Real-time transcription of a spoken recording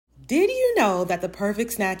Did you know that the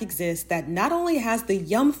perfect snack exists that not only has the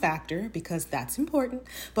yum factor, because that's important,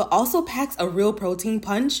 but also packs a real protein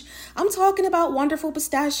punch? I'm talking about Wonderful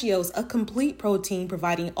Pistachios, a complete protein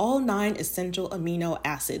providing all 9 essential amino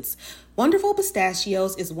acids. Wonderful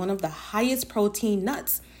Pistachios is one of the highest protein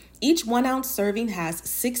nuts. Each 1 ounce serving has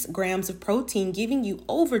 6 grams of protein, giving you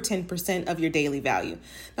over 10% of your daily value.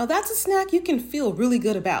 Now that's a snack you can feel really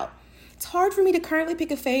good about. It's hard for me to currently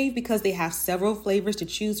pick a fave because they have several flavors to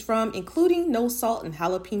choose from, including no salt and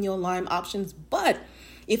jalapeno lime options. But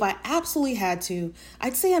if I absolutely had to,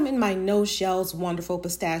 I'd say I'm in my no shells Wonderful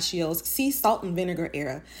Pistachios sea salt and vinegar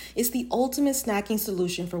era. It's the ultimate snacking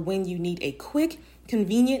solution for when you need a quick,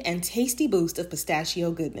 convenient, and tasty boost of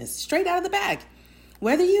pistachio goodness straight out of the bag.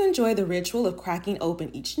 Whether you enjoy the ritual of cracking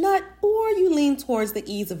open each nut or you lean towards the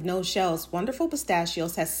ease of no shells, Wonderful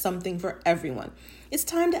Pistachios has something for everyone. It's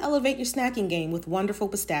time to elevate your snacking game with Wonderful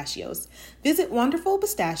Pistachios. Visit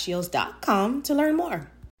wonderfulpistachios.com to learn more.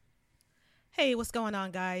 Hey, what's going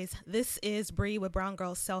on, guys? This is Bree with Brown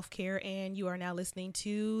Girl Self-Care, and you are now listening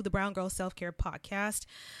to the Brown Girl Self-Care podcast.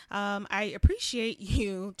 I appreciate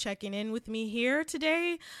you checking in with me here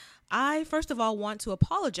today. I, first of all, want to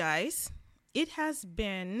apologize. It has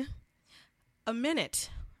been a minute,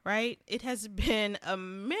 right? It has been a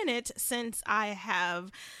minute since I have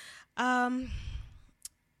thrown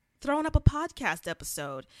up a podcast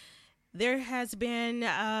episode. There has been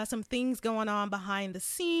some things going on behind the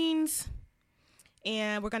scenes,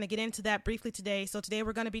 and we're going to get into that briefly today. So today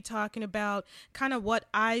we're going to be talking about kind of what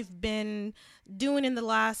I've been doing in the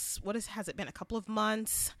last, has it been, a couple of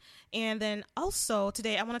months. And then also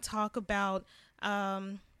today I want to talk about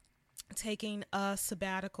taking a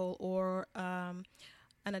sabbatical or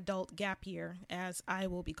an adult gap year, as I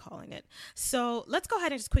will be calling it. So let's go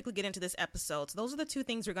ahead and just quickly get into this episode. So those are the two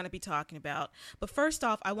things we're going to be talking about. But first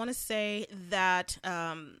off, I want to say that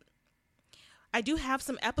I do have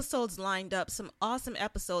some episodes lined up, some awesome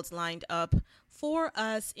episodes lined up for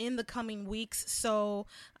us in the coming weeks. So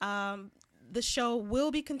the show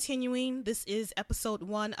will be continuing. This is episode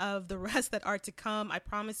 1 of the rest that are to come. I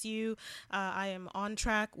promise you, I am on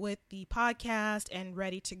track with the podcast and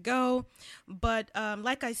ready to go. But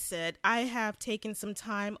like I said, I have taken some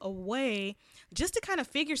time away just to kind of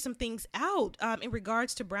figure some things out in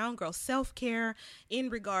regards to Brown Girl Self-Care, in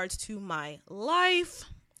regards to my life.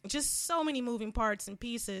 Just so many moving parts and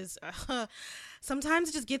pieces. Sometimes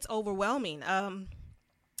it just gets overwhelming.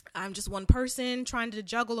 I'm just one person trying to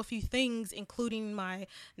juggle a few things, including my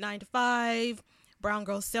 9-to-5, Brown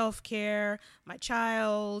Girl Self-Care, my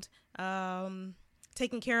child,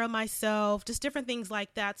 taking care of myself, just different things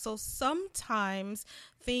like that. So sometimes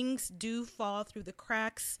things do fall through the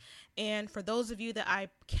cracks. And for those of you that I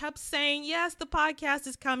kept saying, yes, the podcast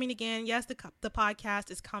is coming again. Yes, the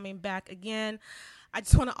podcast is coming back again. I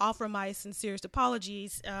just want to offer my sincerest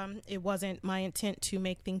apologies. It wasn't my intent to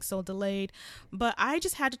make things so delayed, but I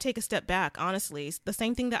just had to take a step back, honestly. It's the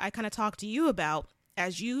same thing that I kind of talked to you about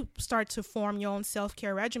as you start to form your own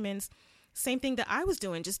self-care regimens. Same thing that I was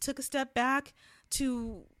doing, just took a step back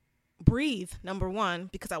to breathe, number one,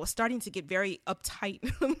 because I was starting to get very uptight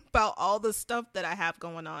about all the stuff that I have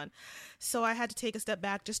going on. So I had to take a step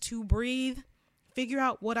back just to breathe, figure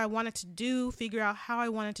out what I wanted to do, figure out how I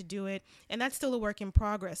wanted to do it. And that's still a work in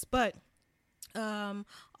progress. But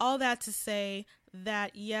all that to say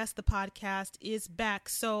that, yes, the podcast is back.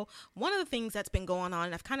 So one of the things that's been going on,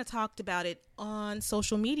 and I've kind of talked about it on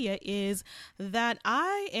social media, is that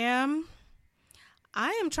I am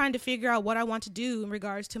trying to figure out what I want to do in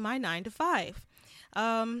regards to my 9-to-5.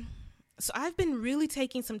 So I've been really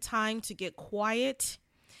taking some time to get quiet,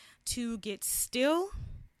 to get still,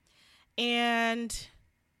 and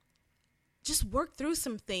just work through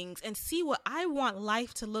some things and see what I want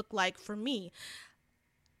life to look like for me.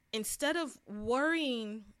 Instead of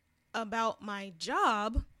worrying about my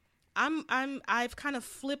job, I've kind of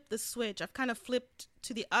flipped the switch. I've kind of flipped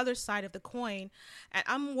to the other side of the coin, and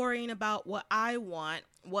I'm worrying about what I want,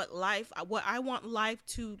 what I want life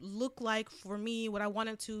to look like for me, what I want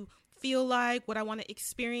it to feel like, what I want to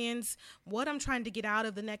experience, what I'm trying to get out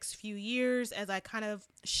of the next few years as I kind of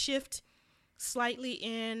shift slightly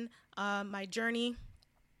in my journey.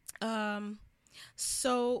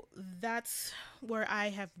 So that's where I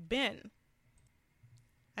have been.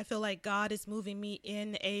 I feel like God is moving me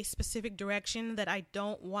in a specific direction that I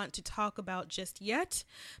don't want to talk about just yet,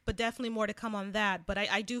 but definitely more to come on that. But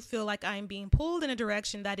I do feel like I'm being pulled in a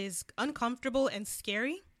direction that is uncomfortable and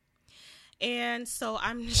scary. And so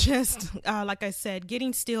I'm just, like I said,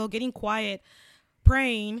 getting still, getting quiet,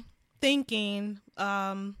 praying, thinking,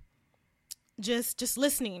 just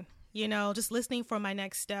listening, just listening for my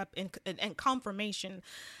next step and confirmation,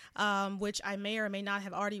 which I may or may not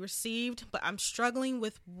have already received, but I'm struggling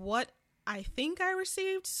with what I think I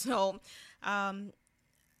received. So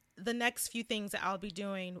the next few things that I'll be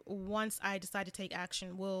doing once I decide to take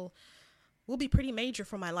action will be pretty major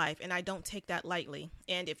for my life, and I don't take that lightly.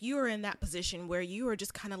 And if you are in that position where you are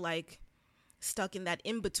just kind of like stuck in that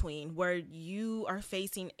in between, where you are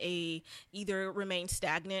facing either remain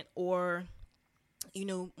stagnant or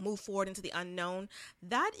move forward into the unknown,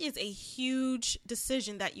 that is a huge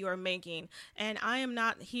decision that you are making. And I am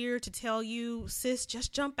not here to tell you, sis,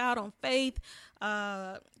 just jump out on faith.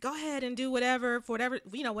 Go ahead and do whatever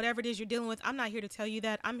whatever it is you're dealing with. I'm not here to tell you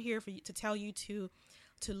that. I'm here to tell you to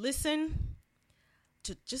listen,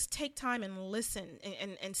 to just take time and listen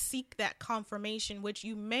and seek that confirmation, which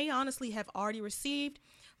you may honestly have already received.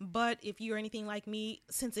 But if you're anything like me,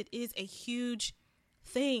 since it is a huge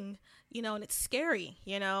thing, and it's scary,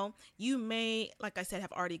 you may, like I said,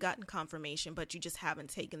 have already gotten confirmation, but you just haven't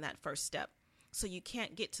taken that first step. So you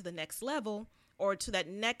can't get to the next level or to that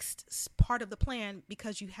next part of the plan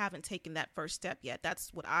because you haven't taken that first step yet.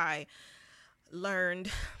 That's what I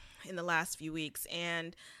learned in the last few weeks.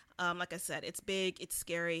 And like I said, it's big, it's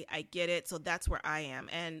scary, I get it. So that's where I am.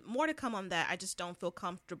 And more to come on that. I just don't feel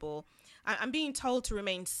comfortable. I'm being told to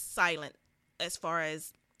remain silent as far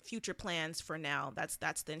as future plans for now. That's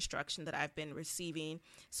the instruction that I've been receiving.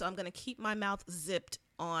 So I'm going to keep my mouth zipped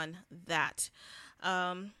on that.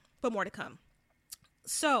 But more to come.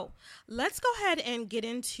 So let's go ahead and get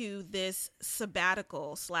into this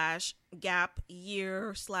sabbatical / gap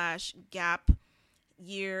year / gap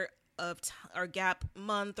year or gap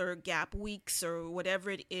month or gap weeks or whatever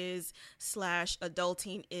it is /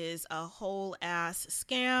 adulting is a whole ass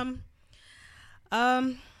scam.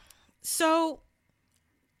 So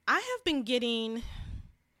I have been getting,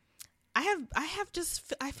 I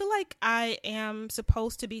feel like I am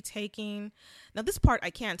supposed to be taking, now this part I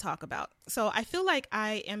can't talk about. So I feel like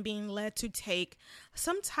I am being led to take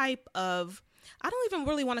some type of, I don't even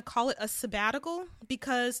really want to call it a sabbatical,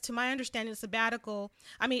 because to my understanding, a sabbatical,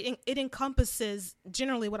 I mean, it encompasses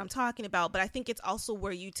generally what I'm talking about, but I think it's also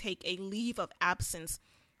where you take a leave of absence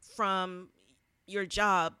from your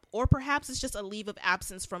job, or perhaps it's just a leave of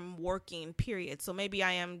absence from working, period. So maybe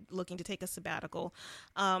I am looking to take a sabbatical,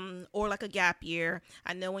 or like a gap year.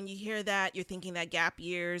 I know when you hear that, you're thinking that gap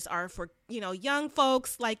years are for, young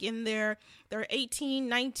folks like in they're 18,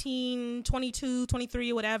 19, 22,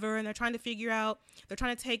 23, whatever, and they're trying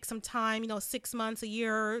to take some time, 6 months, a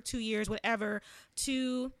year, 2 years, whatever,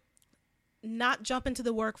 to not jump into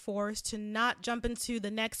the workforce, to not jump into the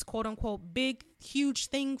next quote unquote big, huge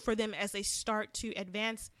thing for them as they start to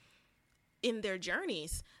advance in their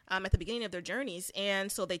journeys, at the beginning of their journeys.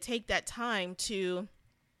 And so they take that time to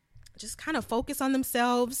just kind of focus on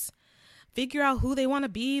themselves, figure out who they want to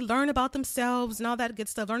be, learn about themselves and all that good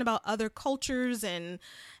stuff, learn about other cultures and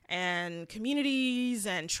communities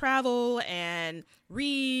and travel and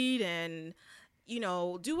read and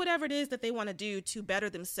do whatever it is that they want to do to better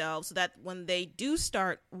themselves, so that when they do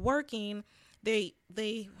start working, they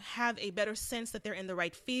have a better sense that they're in the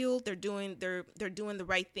right field. They're doing the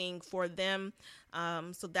right thing for them.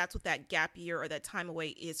 So that's what that gap year or that time away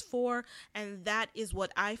is for. And that is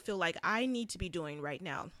what I feel like I need to be doing right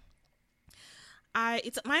now.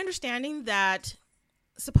 It's my understanding that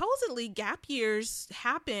supposedly gap years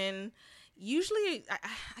happen. Usually,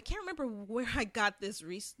 I can't remember where I got this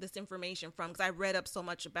information from, because I read up so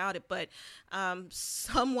much about it, but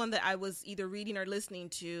someone that I was either reading or listening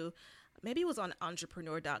to, maybe it was on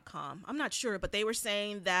entrepreneur.com, I'm not sure, but they were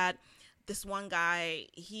saying that this one guy,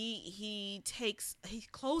 he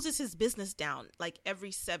closes his business down like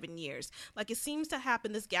every 7 years. Like it seems to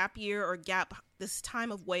happen, this gap year or this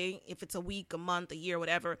time of way, if it's a week, a month, a year,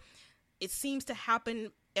 whatever, it seems to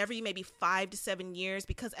happen every maybe 5 to 7 years,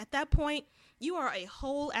 because at that point you are a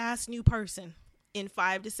whole ass new person. In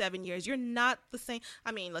 5 to 7 years, you're not the same.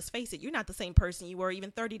 I mean, let's face it, you're not the same person you were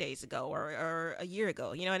even 30 days ago or a year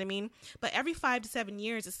ago. You know what I mean? But every 5 to 7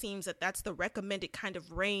 years, it seems that that's the recommended kind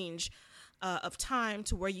of range of time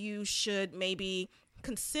to where you should maybe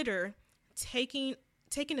consider taking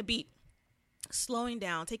a beat, slowing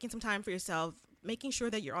down, taking some time for yourself, making sure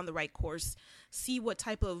that you're on the right course, see what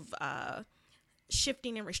type of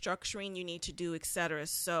shifting and restructuring you need to do, etc.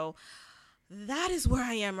 So that is where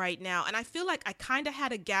I am right now. And I feel like I kind of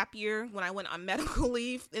had a gap year when I went on medical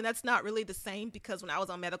leave. And that's not really the same, because when I was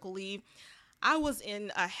on medical leave, I was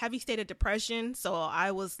in a heavy state of depression. So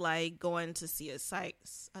I was like going to see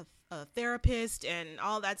a therapist and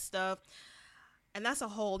all that stuff. And that's a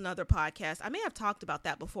whole nother podcast. I may have talked about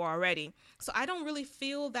that before already. So I don't really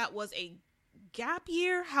feel that was a gap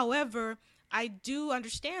year. However, I do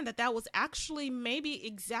understand that that was actually maybe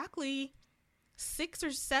exactly 6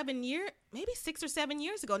 or 7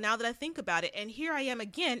 years ago, now that I think about it. And here I am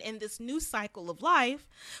again in this new cycle of life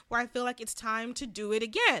where I feel like it's time to do it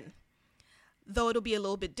again, though it'll be a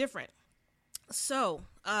little bit different. So,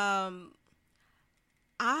 I'm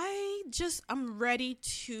ready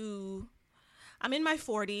to, I'm in my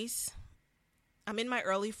 40s. I'm in my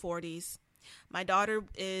early 40s. My daughter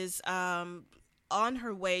is on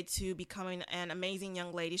her way to becoming an amazing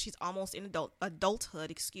young lady. She's almost in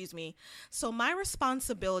adulthood, excuse me. So my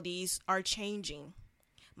responsibilities are changing.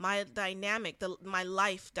 My my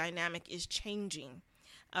life dynamic is changing.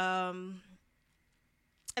 And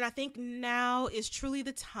I think now is truly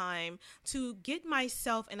the time to get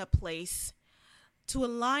myself in a place to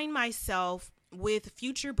align myself with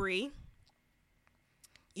future Bree.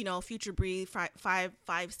 Future Bree,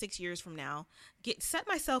 6 years from now, set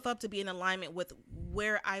myself up to be in alignment with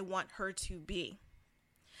where I want her to be.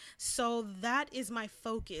 So that is my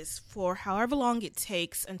focus for however long it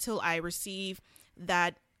takes until I receive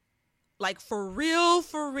that, like, for real,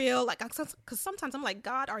 like, because sometimes I'm like,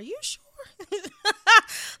 God, are you sure?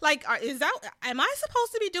 Like, am I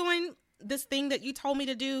supposed to be doing this thing that you told me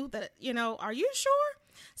to do? That, are you sure?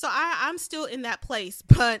 So I'm still in that place,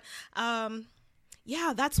 but,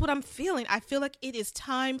 yeah, that's what I'm feeling. I feel like it is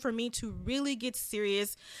time for me to really get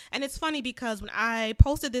serious. And it's funny because when I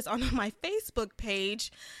posted this on my Facebook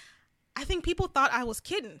page, I think people thought I was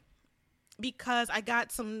kidding because I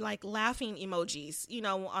got some like laughing emojis,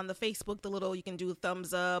 on the Facebook, the little, you can do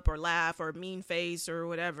thumbs up or laugh or mean face or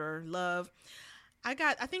whatever, love. I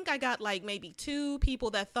think I got like maybe 2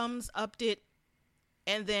 people that thumbs upped it.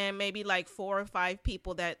 And then maybe like 4 or 5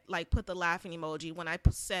 people that like put the laughing emoji when I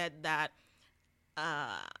said that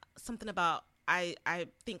something about I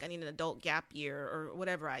think I need an adult gap year or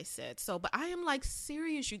whatever I said. So, but I am like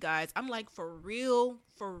serious, you guys. I'm like for real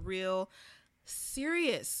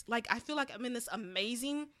serious. Like, I feel like I'm in this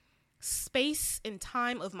amazing space and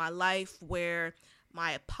time of my life where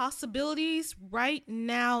my possibilities right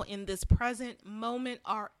now in this present moment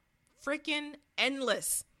are freaking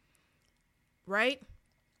endless, right?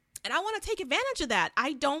 And I want to take advantage of that.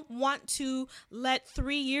 I don't want to let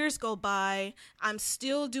 3 years go by. I'm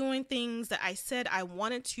still doing things that I said I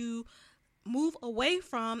wanted to move away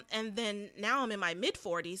from. And then now I'm in my mid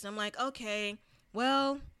 40s. And I'm like, okay,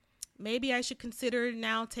 well, maybe I should consider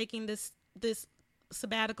now taking this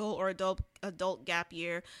sabbatical or adult gap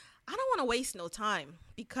year. I don't want to waste no time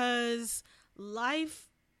because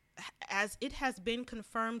life, as it has been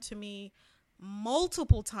confirmed to me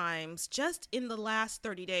multiple times just in the last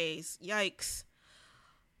 30 days. Yikes.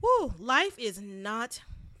 Woo, life is not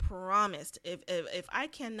promised. If I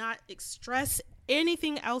cannot express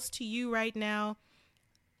anything else to you right now,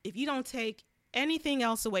 if you don't take anything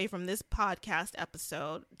else away from this podcast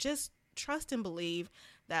episode, just trust and believe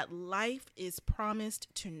that life is promised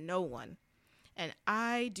to no one. And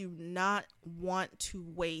I do not want to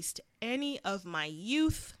waste any of my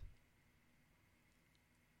youth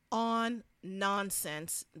on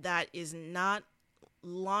nonsense that is not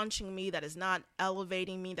launching me, that is not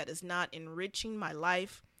elevating me, that is not enriching my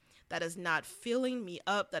life, that is not filling me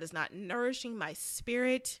up, that is not nourishing my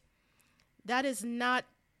spirit, that is not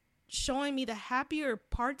showing me the happier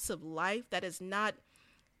parts of life, that is not,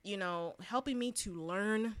 helping me to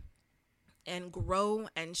learn and grow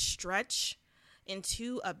and stretch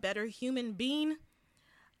into a better human being.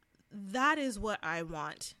 That is what I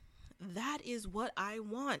want. That is what I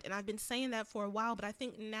want. And I've been saying that for a while, but I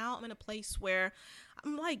think now I'm in a place where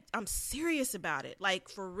I'm serious about it. Like,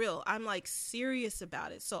 for real. I'm like serious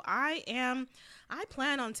about it. So I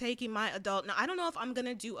plan on taking my adult. Now, I don't know if I'm going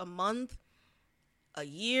to do a month, a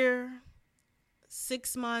year,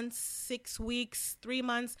 6 months, 6 weeks, 3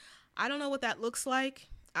 months. I don't know what that looks like.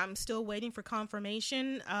 I'm still waiting for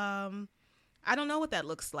confirmation. I don't know what that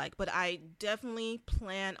looks like, but I definitely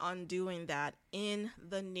plan on doing that in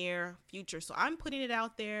the near future. So I'm putting it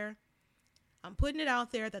out there.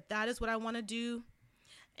 That is what I want to do.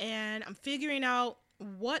 And I'm figuring out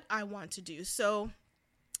what I want to do. So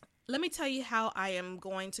let me tell you how I am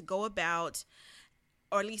going to go about,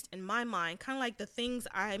 or at least in my mind, kind of like the things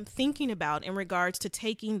I'm thinking about in regards to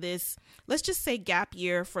taking this, let's just say gap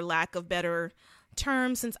year for lack of better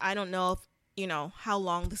terms, since I don't know if how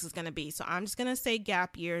long this is going to be. So I'm just going to say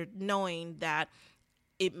gap year, knowing that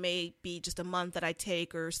it may be just a month that I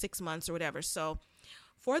take or 6 months or whatever. So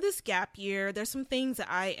for this gap year, there's some things that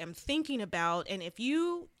I am thinking about. And if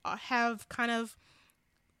you have kind of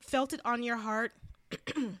felt it on your heart,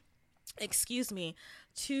 excuse me,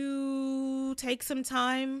 to take some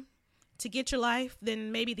time to get your life,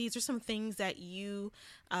 then maybe these are some things that you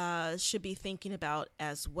should be thinking about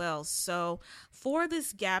as well. So for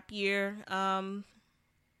this gap year,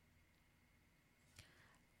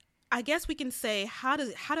 I guess we can say how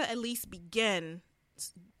to at least begin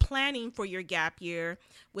planning for your gap year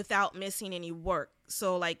without missing any work.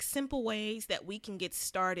 So like simple ways that we can get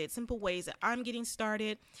started, simple ways that I'm getting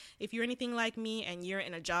started. If you're anything like me and you're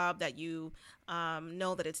in a job that you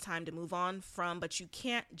know that it's time to move on from, but you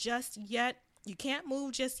can't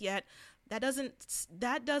move just yet, that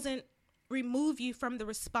doesn't remove you from the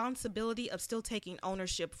responsibility of still taking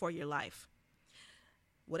ownership for your life.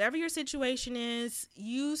 Whatever your situation is,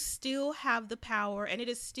 you still have the power, and it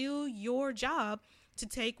is still your job to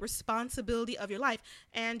take responsibility of your life.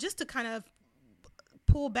 And just to kind of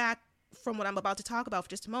pull back from what I'm about to talk about for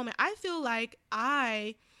just a moment, I feel like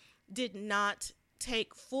I did not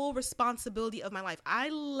take full responsibility of my life. I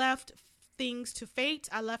left things to fate.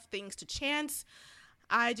 I left things to chance.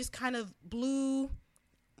 I just kind of blew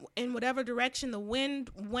in whatever direction the wind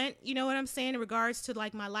went, you know what I'm saying, in regards to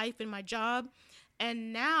like my life and my job.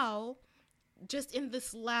 And now, just in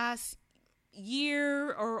this last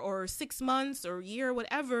year or 6 months or year,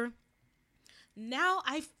 whatever, now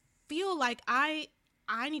I feel like I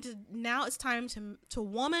need to, now it's time to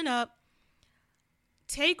woman up,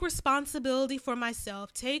 take responsibility for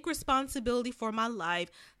myself, take responsibility for my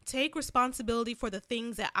life, take responsibility for the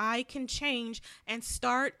things that I can change, and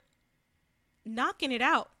start knocking it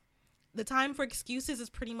out. The time for excuses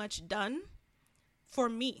is pretty much done for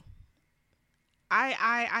me.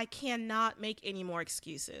 I cannot make any more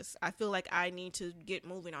excuses. I feel like I need to get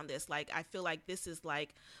moving on this. Like, I feel like this is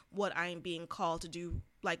like what I'm being called to do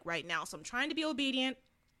like right now. So I'm trying to be obedient.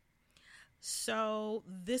 So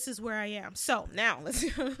this is where I am. So now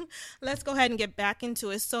let's go ahead and get back into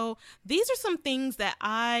it. So these are some things that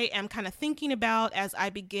I am kind of thinking about as I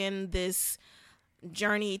begin this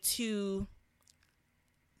journey to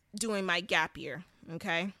doing my gap year.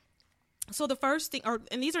 Okay. So the first thing,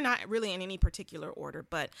 and these are not really in any particular order,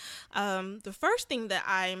 but the first thing that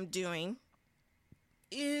I'm doing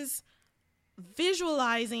is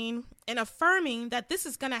visualizing and affirming that this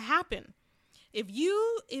is going to happen. If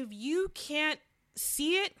you can't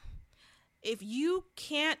see it, if you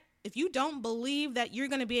don't believe that you're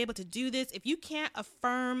going to be able to do this, if you can't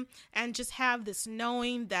affirm and just have this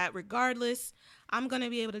knowing that regardless, I'm going to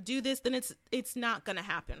be able to do this, then it's not going to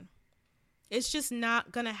happen. It's just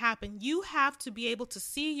not going to happen. You have to be able to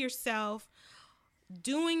see yourself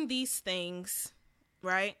doing these things,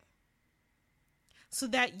 right? So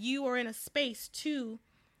that you are in a space to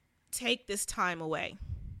take this time away.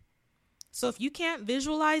 So if you can't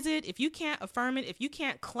visualize it, if you can't affirm it, if you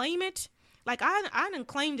can't claim it, like I done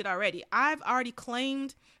claimed it already. I've already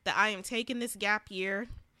claimed that I am taking this gap year.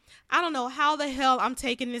 I don't know how the hell I'm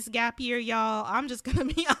taking this gap year, y'all. I'm just going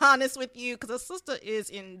to be honest with you because a sister is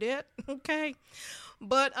in debt, okay?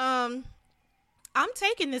 But I'm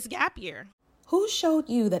taking this gap year. Who showed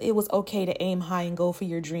you that it was okay to aim high and go for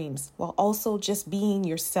your dreams while also just being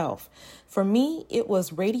yourself? For me, it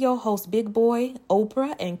was radio host Big Boy,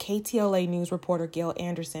 Oprah, and KTLA News reporter Gail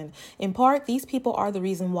Anderson. In part, these people are the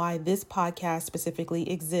reason why this podcast specifically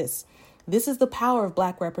exists. This is the power of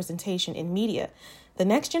Black representation in media. The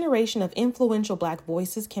next generation of influential Black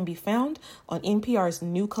voices can be found on NPR's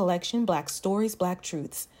new collection, Black Stories, Black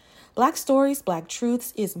Truths. Black Stories, Black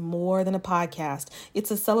Truths is more than a podcast. It's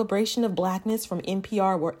a celebration of Blackness from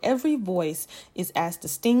NPR where every voice is as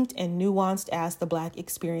distinct and nuanced as the Black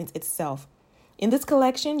experience itself. In this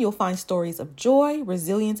collection, you'll find stories of joy,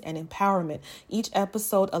 resilience, and empowerment. Each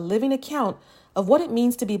episode a living account of what it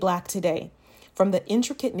means to be Black today. From the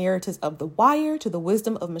intricate narratives of The Wire to the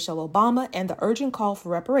wisdom of Michelle Obama and the urgent call for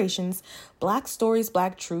reparations, Black Stories,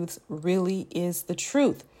 Black Truths really is the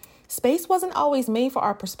truth. Space wasn't always made for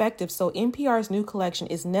our perspective, so NPR's new collection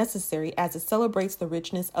is necessary as it celebrates the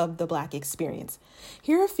richness of the Black experience.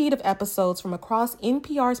 Here are a feed of episodes from across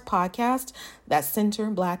NPR's podcast that center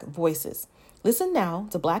Black voices. Listen now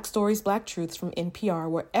to Black Stories, Black Truths from NPR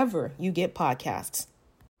wherever you get podcasts.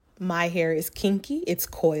 My hair is kinky, it's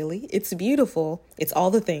coily, it's beautiful, it's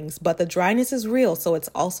all the things, but the dryness is real, so it's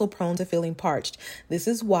also prone to feeling parched. This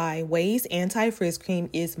is why Ouai's Anti-Frizz Cream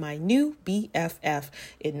is my new BFF.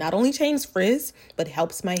 It not only changes frizz, but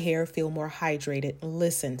helps my hair feel more hydrated.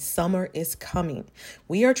 Listen, summer is coming.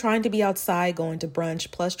 We are trying to be outside, going to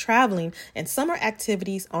brunch, plus traveling, and summer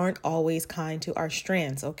activities aren't always kind to our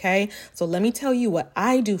strands, okay? So let me tell you what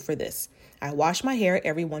I do for this. I wash my hair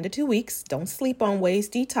every 1 to 2 weeks. Don't sleep on Ouai's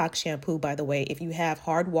Detox Shampoo, by the way, if you have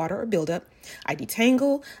hard water or buildup. I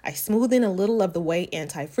detangle, I smooth in a little of the Ouai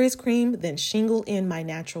Anti-Frizz Cream, then shingle in my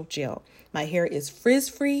natural gel. My hair is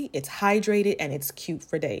frizz-free, it's hydrated, and it's cute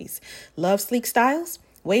for days. Love sleek styles?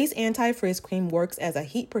 Ouai's Anti-Frizz Cream works as a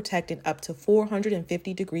heat protectant up to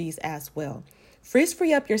 450 degrees as well.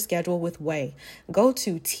 Frizz-free up your schedule with Ouai. Go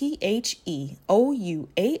to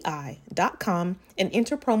THEOUAI.com and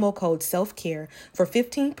enter promo code SELFCARE for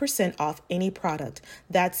 15% off any product.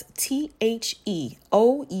 That's THEOUAI.com,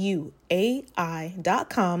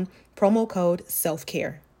 promo code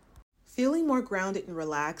SELFCARE. Feeling more grounded and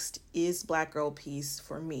relaxed is Black Girl Peace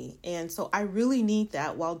for me. And so I really need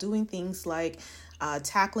that while doing things like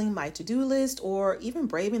tackling my to-do list or even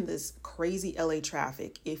braving this crazy LA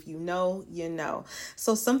traffic. If you know, you know.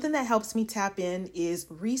 So something that helps me tap in is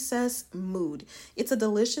Recess Mood. It's a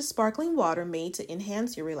delicious sparkling water made to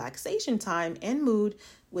enhance your relaxation time and mood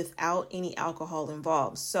without any alcohol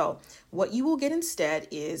involved. So what you will get instead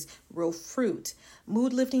is real fruit,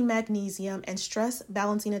 mood-lifting magnesium, and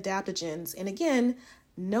stress-balancing adaptogens. And again,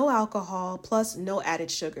 no alcohol, plus no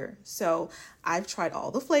added sugar. So I've tried all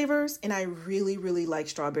the flavors and I really, really like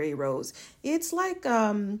Strawberry Rose. It's like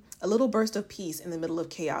a little burst of peace in the middle of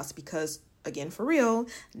chaos because, again, for real,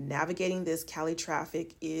 navigating this Cali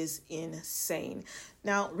traffic is insane.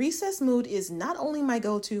 Now, Recess Mood is not only my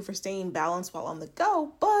go-to for staying balanced while on the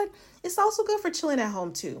go, but it's also good for chilling at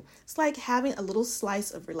home too. It's like having a little slice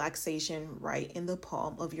of relaxation right in the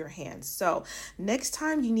palm of your hand. So next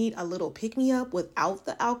time you need a little pick-me-up without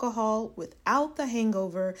the alcohol, without the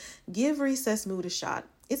hangover, give Recess Mood a shot.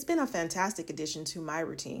 It's been a fantastic addition to my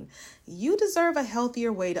routine. You deserve a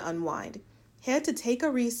healthier way to unwind. Head to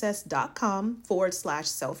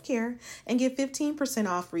takearecess.com/self-care and get 15%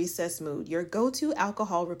 off Recess Mood, your go-to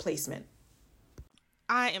alcohol replacement.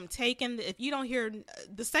 I am taking, if you don't hear,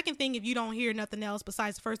 the second thing, if you don't hear nothing else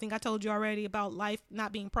besides the first thing I told you already about life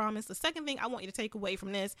not being promised, the second thing I want you to take away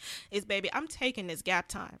from this is, baby, I'm taking this gap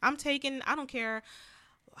time. I don't care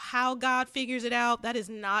how God figures it out. That is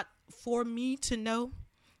not for me to know.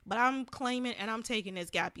 But I'm claiming and I'm taking this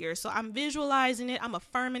gap year. So I'm visualizing it. I'm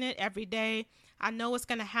affirming it every day. I know it's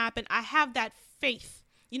going to happen. I have that faith,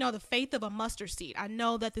 the faith of a mustard seed. I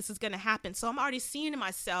know that this is going to happen. So I'm already seeing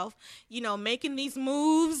myself, making these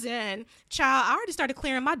moves. And child, I already started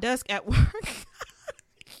clearing my desk at work.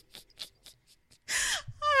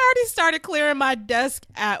 I already started clearing my desk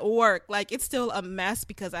at work. Like, it's still a mess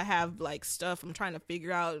because I have like stuff I'm trying to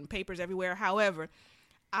figure out and papers everywhere. However,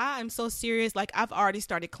 I am so serious. Like, I've already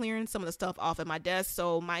started clearing some of the stuff off at my desk.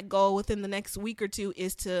 So my goal within the next week or two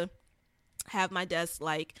is to have my desk,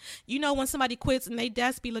 like, when somebody quits and they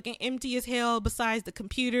desk be looking empty as hell besides the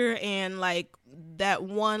computer and like that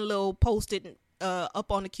one little post-it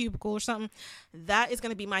up on the cubicle or something. That is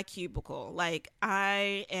going to be my cubicle. Like,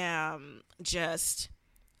 I am just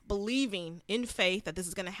believing in faith that this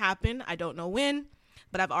is going to happen. I don't know when,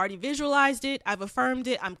 but I've already visualized it. I've affirmed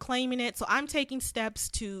it. I'm claiming it. So I'm taking steps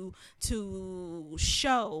to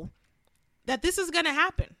show that this is going to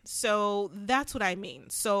happen. So that's what I mean.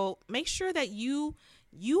 So make sure that you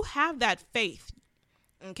have that faith,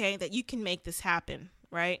 okay, that you can make this happen,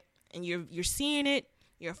 right? And you're seeing it,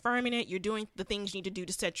 you're affirming it, you're doing the things you need to do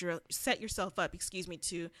to set yourself up,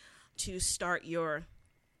 to start your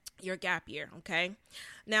gap year, okay?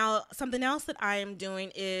 Now, something else that I am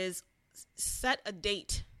doing is set a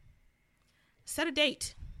date. Set a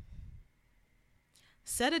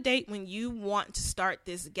date when you want to start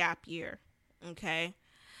this gap year. Okay.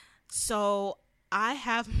 So I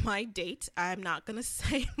have my date. I'm not going to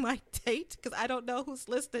say my date because I don't know who's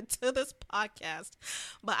listening to this podcast,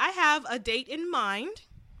 but I have a date in mind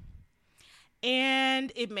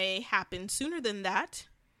and it may happen sooner than that,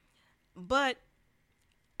 but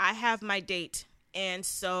I have my date. And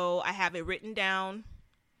so I have it written down.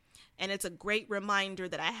 And it's a great reminder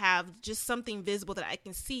that I have just something visible that I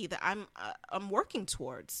can see that I'm working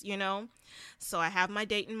towards, So I have my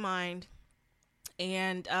date in mind.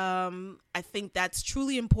 And I think that's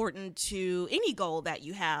truly important to any goal that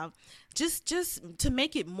you have, just to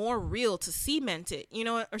make it more real, to cement it,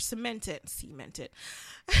 or cement it,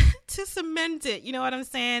 to cement it. You know what I'm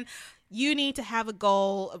saying? You need to have a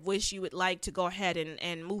goal of which you would like to go ahead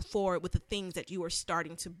and move forward with the things that you are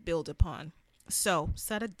starting to build upon. So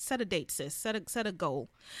set a date, sis. Set a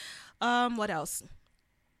goal. What else?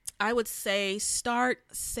 I would say start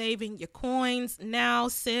saving your coins now,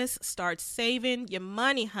 sis. Start saving your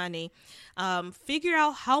money, honey. Figure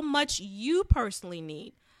out how much you personally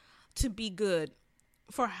need to be good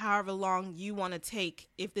for however long you want to take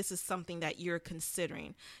if this is something that you're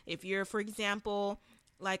considering. If you're, for example,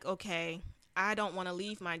 like, okay, I don't want to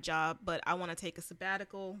leave my job, but I want to take a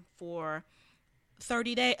sabbatical for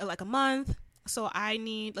 30 days, like a month. So I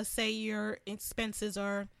need, let's say your expenses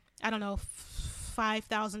are, I don't know,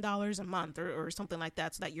 $5,000 a month or something like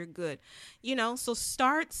that, so that you're good. So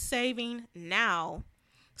start saving now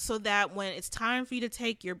so that when it's time for you to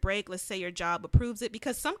take your break, let's say your job approves it,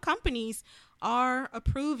 because some companies are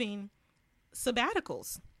approving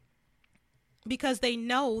sabbaticals because they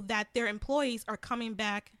know that their employees are coming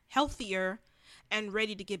back healthier and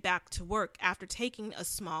ready to get back to work after taking a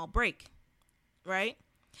small break, right?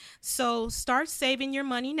 So start saving your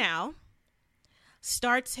money now.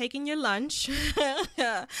 Start taking your lunch.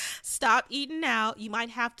 Stop eating out. You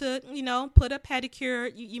might have to, put a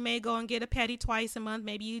pedicure. You may go and get a pedi twice a month.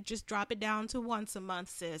 Maybe you just drop it down to once a month,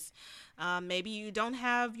 sis. Maybe you don't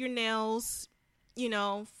have your nails, you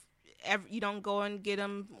don't go and get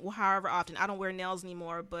them however often. I don't wear nails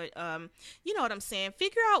anymore, but you know what I'm saying?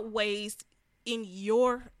 Figure out ways in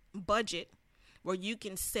your budget where you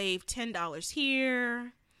can save $10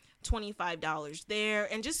 here, $25 there,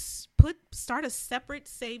 and just start a separate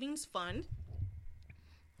savings fund.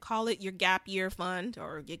 Call it your gap year fund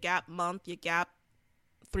or your gap month, your gap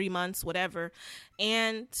 3 months, whatever,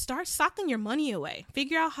 and start socking your money away.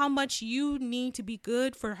 Figure out how much you need to be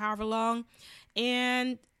good for however long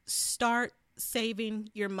and start saving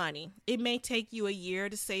your money. It may take you a year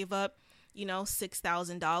to save up,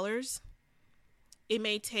 $6,000. It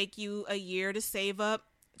may take you a year to save up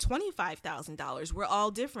 $25,000. We're all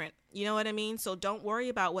different. You know what I mean? So don't worry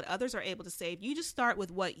about what others are able to save. You just start with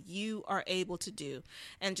what you are able to do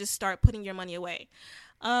and just start putting your money away.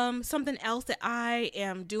 Something else that I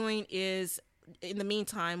am doing is, in the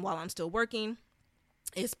meantime, while I'm still working,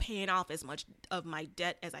 is paying off as much of my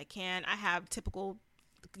debt as I can. I have typical,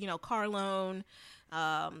 car loan,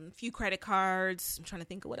 few credit cards. I'm trying to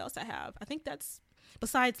think of what else I have. I think that's,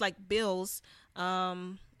 besides like bills,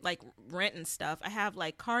 like rent and stuff, I have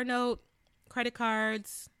like car note, credit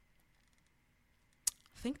cards.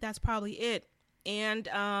 I think that's probably it. And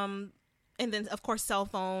then of course cell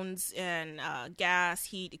phones and gas,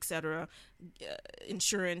 heat, etc.,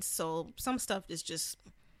 insurance. So some stuff is just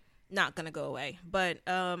not gonna go away. But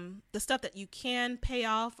the stuff that you can pay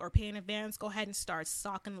off or pay in advance, go ahead and start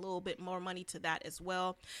socking a little bit more money to that as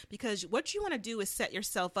well. Because what you want to do is set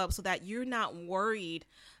yourself up so that you're not worried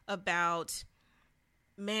about,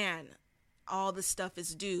 man, all this stuff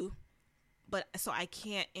is due, but so I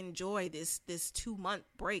can't enjoy this 2-month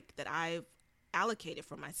break that I've allocated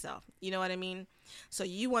for myself. You know what I mean? So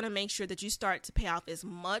you want to make sure that you start to pay off as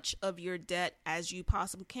much of your debt as you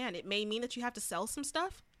possibly can. It may mean that you have to sell some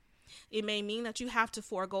stuff. It may mean that you have to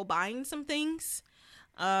forego buying some things.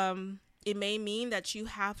 It may mean that you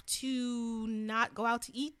have to not go out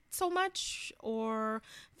to eat so much or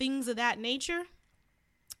things of that nature.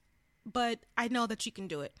 But I know that you can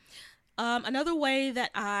do it. Another way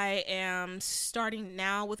that I am starting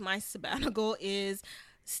now with my sabbatical is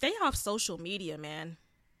stay off social media, man.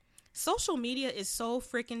 Social media is so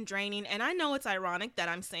freaking draining. And I know it's ironic that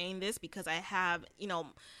I'm saying this because I have,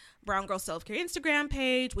 Brown Girl Self-Care Instagram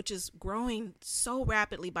page, which is growing so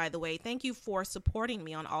rapidly, by the way. Thank you for supporting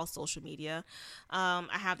me on all social media. I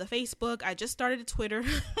have the Facebook. I just started a Twitter,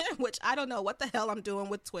 which I don't know what the hell I'm doing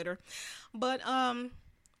with Twitter. But,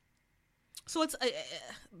 so it's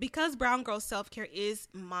because Brown Girl Self-Care is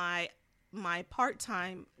my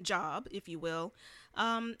part-time job, if you will.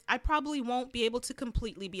 I probably won't be able to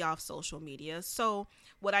completely be off social media. So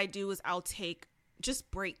what I do is I'll take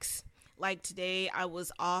just breaks. Like today I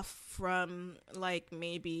was off from like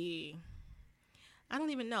maybe, I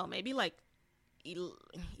don't even know, maybe like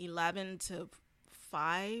 11 to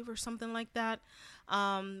 5 or something like that.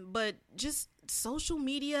 But just social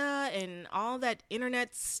media and all that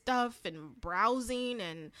internet stuff and browsing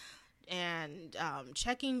and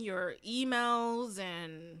checking your emails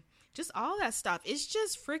and just all that stuff. It's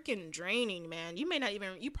just freaking draining, man.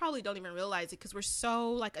 You probably don't even realize it because we're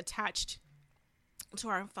so like attached to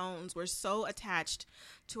our phones. We're so attached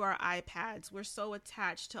to our iPads. We're so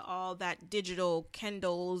attached to all that digital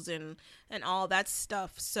Kindles and all that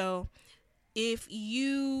stuff. So if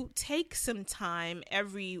you take some time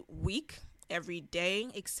every week, every day,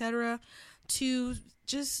 etc., to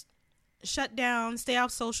just shut down, stay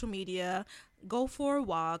off social media, go for a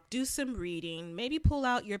walk, do some reading, maybe pull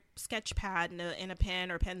out your sketch pad and a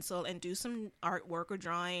pen or pencil and do some artwork or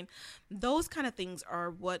drawing. Those kind of things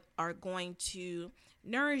are what are going to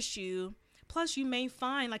nourish you. Plus, you may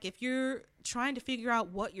find, like, if you're trying to figure out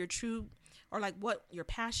what your true or like what your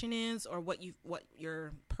passion is or what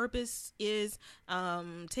your purpose is,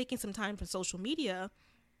 taking some time from social media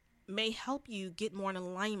may help you get more in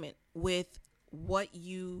alignment with what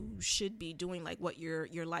you should be doing, like what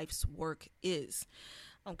your life's work is.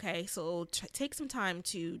 Okay, so take some time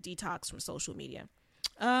to detox from social media.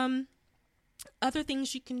 Other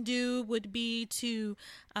things you can do would be to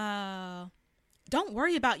don't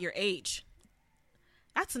worry about your age.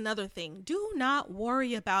 That's another thing. Do not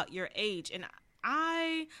worry about your age. And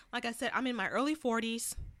like I said, I'm in my early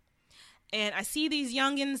 40s. And I see these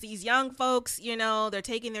youngins, these young folks, they're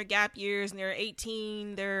taking their gap years and they're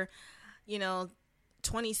 18, they're,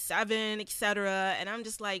 27, etc. And I'm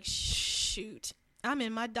just like, shoot, I'm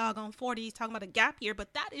in my doggone 40s talking about a gap year,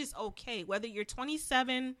 but that is okay. Whether you're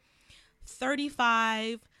 27,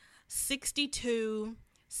 35, 62,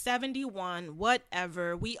 71,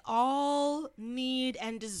 whatever, we all need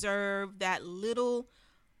and deserve that little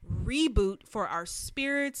reboot for our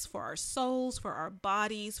spirits, for our souls, for our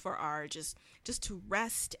bodies, for our just to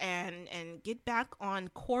rest and get back on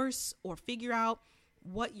course or figure out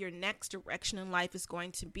what your next direction in life is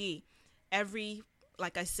going to be. Every,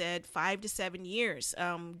 like I said, 5 to 7 years,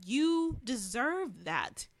 you deserve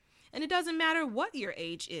that. And it doesn't matter what your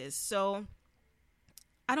age is. So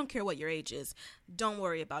I don't care what your age is. Don't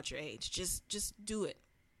worry about your age. Just do it.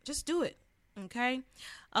 Just do it. Okay.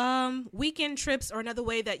 Weekend trips are another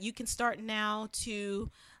way that you can start now to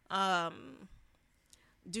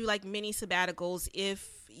do like mini sabbaticals if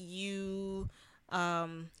you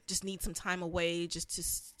just need some time away, just to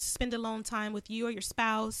spend alone time with you or your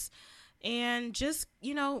spouse, and just,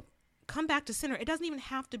 come back to center. It doesn't even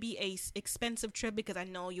have to be a expensive trip, because I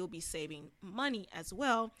know you'll be saving money as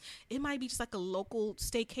well. It might be just like a local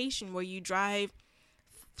staycation where you drive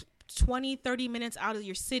 20, 30 minutes out of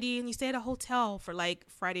your city and you stay at a hotel for like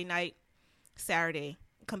Friday night, Saturday,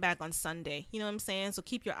 come back on Sunday. You know what I'm saying? So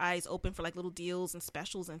keep your eyes open for like little deals and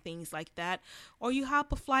specials and things like that. Or you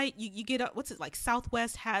hop a flight, you get like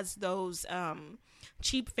Southwest has those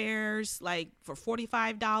cheap fares like for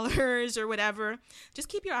 $45 or whatever. Just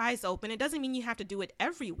keep your eyes open. It doesn't mean you have to do it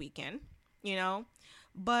every weekend,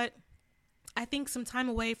 but I think some time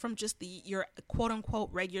away from just your quote unquote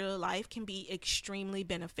regular life can be extremely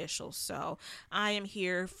beneficial. So I am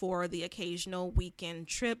here for the occasional weekend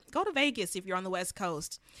trip. Go to Vegas if you're on the West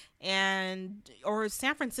Coast, or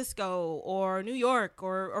San Francisco or New York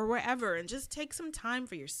or wherever, and just take some time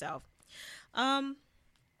for yourself.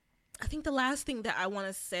 I think the last thing that I want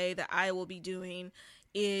to say that I will be doing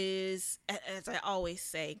is, as I always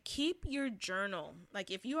say, keep your journal.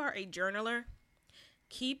 Like if you are a journaler,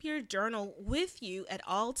 keep your journal with you at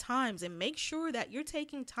all times and make sure that you're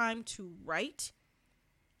taking time to write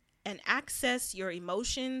and access your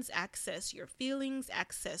emotions, access your feelings,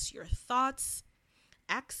 access your thoughts,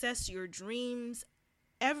 access your dreams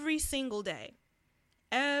every single day.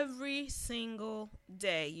 Every single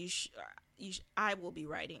day, I will be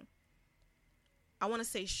writing. I want to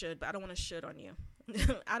say should, but I don't want to should on you.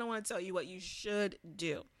 I don't want to tell you what you should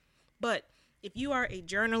do. But if you are a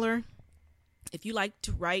journaler, if you like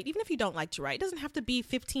to write, even if you don't like to write, it doesn't have to be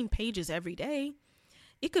 15 pages every day.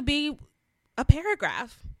 It could be a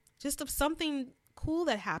paragraph just of something cool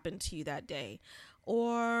that happened to you that day,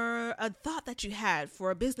 or a thought that you had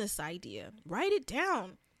for a business idea. Write it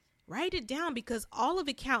down. Write it down, because all of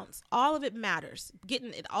it counts. All of it matters.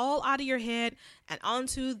 Getting it all out of your head and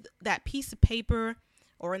onto that piece of paper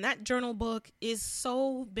or in that journal book is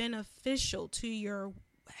so beneficial to your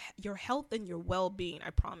health and your well-being.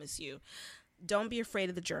 I promise you. Don't be afraid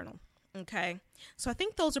of the journal. Okay. So I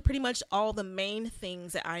think those are pretty much all the main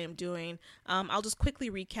things that I am doing. I'll just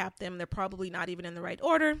quickly recap them. They're probably not even in the right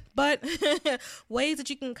order, but ways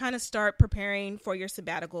that you can kind of start preparing for your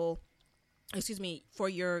for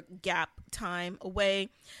your gap time away.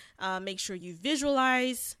 Make sure you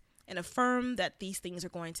visualize and affirm that these things are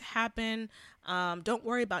going to happen. Don't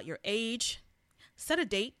worry about your age. Set a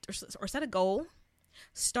date or set a goal.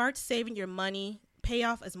 Start saving your money. Pay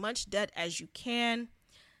off as much debt as you can.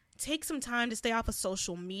 Take some time to stay off of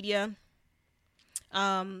social media.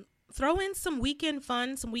 Throw in some weekend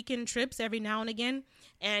fun, some weekend trips every now and again,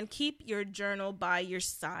 and keep your journal by your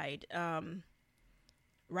side.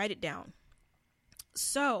 Write it down.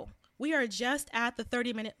 So we are just at the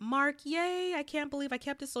 30-minute mark. Yay. I can't believe I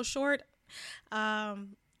kept it so short.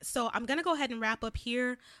 So I'm going to go ahead and wrap up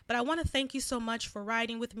here, but I want to thank you so much for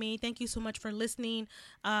riding with me. Thank you so much for listening.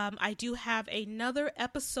 I do have another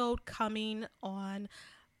episode coming on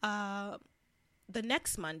the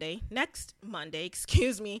next Monday, where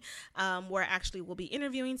I actually will be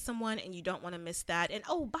interviewing someone, and you don't want to miss that. And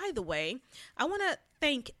oh, by the way, I want to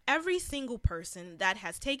thank every single person that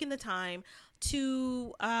has taken the time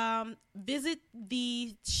to visit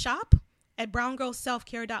the shop at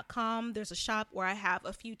browngirlselfcare.com. There's a shop where I have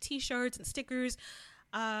a few t-shirts and stickers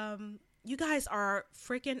You guys are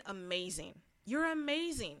freaking amazing. You're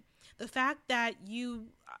amazing. The fact that you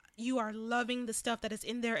are loving the stuff that is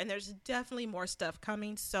in there, and there's definitely more stuff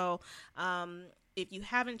coming. So if you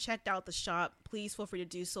haven't checked out the shop, please feel free to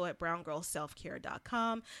do so at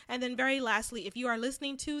browngirlselfcare.com. And then very lastly, if you are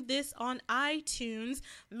listening to this on iTunes,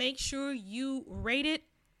 make sure you rate it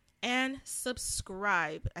and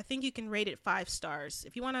subscribe. I think you can rate it 5 stars.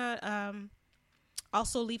 If you want to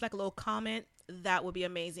also leave like a little comment, that would be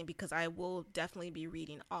amazing, because I will definitely be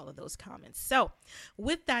reading all of those comments. So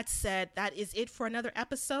with that said, that is it for another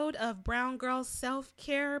episode of Brown Girl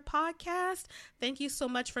Self-Care Podcast. Thank you so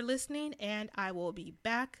much for listening, and I will be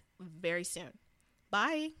back very soon.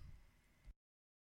 Bye.